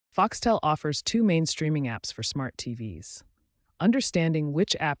Foxtel offers two main streaming apps for smart TVs. Understanding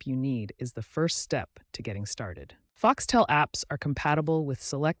which app you need is the first step to getting started. Foxtel apps are compatible with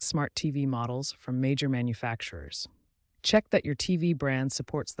select smart TV models from major manufacturers. Check that your TV brand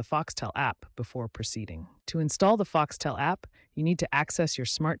supports the Foxtel app before proceeding. To install the Foxtel app, you need to access your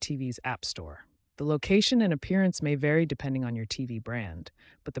smart TV's app store. The location and appearance may vary depending on your TV brand,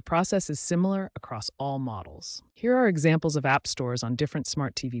 but the process is similar across all models. Here are examples of app stores on different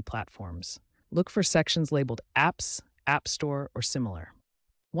smart TV platforms. Look for sections labeled Apps, App Store, or similar.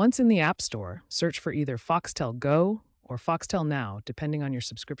 Once in the App Store, search for either Foxtel Go or Foxtel Now, depending on your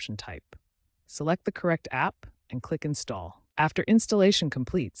subscription type. Select the correct app and click Install. After installation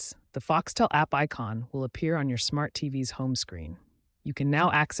completes, the Foxtel app icon will appear on your smart TV's home screen. You can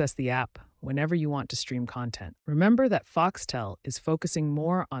now access the app whenever you want to stream content. Remember that Foxtel is focusing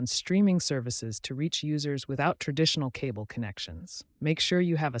more on streaming services to reach users without traditional cable connections. Make sure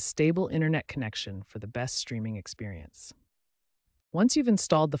you have a stable internet connection for the best streaming experience. Once you've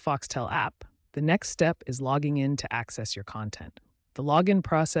installed the Foxtel app, the next step is logging in to access your content. The login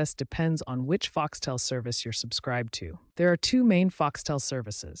process depends on which Foxtel service you're subscribed to. There are two main Foxtel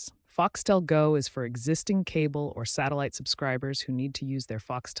services. Foxtel Go is for existing cable or satellite subscribers who need to use their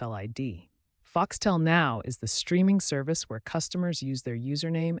Foxtel ID. Foxtel Now is the streaming service where customers use their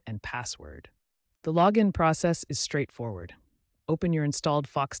username and password. The login process is straightforward. Open your installed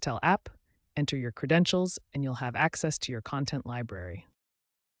Foxtel app, enter your credentials, and you'll have access to your content library.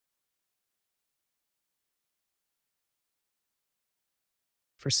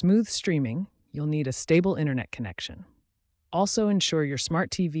 For smooth streaming, you'll need a stable internet connection. Also ensure your smart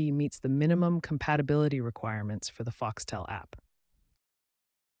TV meets the minimum compatibility requirements for the Foxtel app.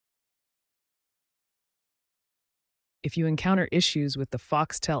 If you encounter issues with the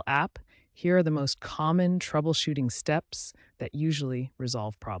Foxtel app, here are the most common troubleshooting steps that usually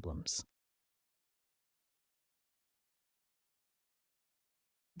resolve problems.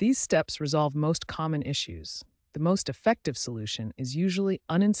 These steps resolve most common issues. The most effective solution is usually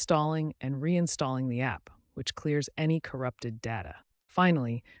uninstalling and reinstalling the app, which clears any corrupted data.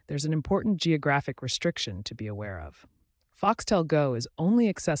 Finally, there's an important geographic restriction to be aware of. Foxtel Go is only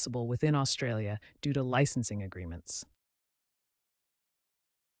accessible within Australia due to licensing agreements.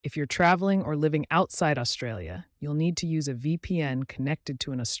 If you're traveling or living outside Australia, you'll need to use a VPN connected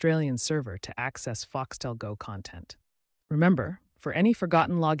to an Australian server to access Foxtel Go content. Remember, for any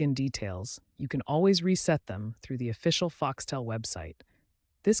forgotten login details, you can always reset them through the official Foxtel website.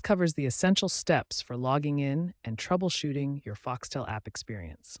 This covers the essential steps for logging in and troubleshooting your Foxtel app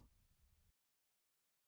experience.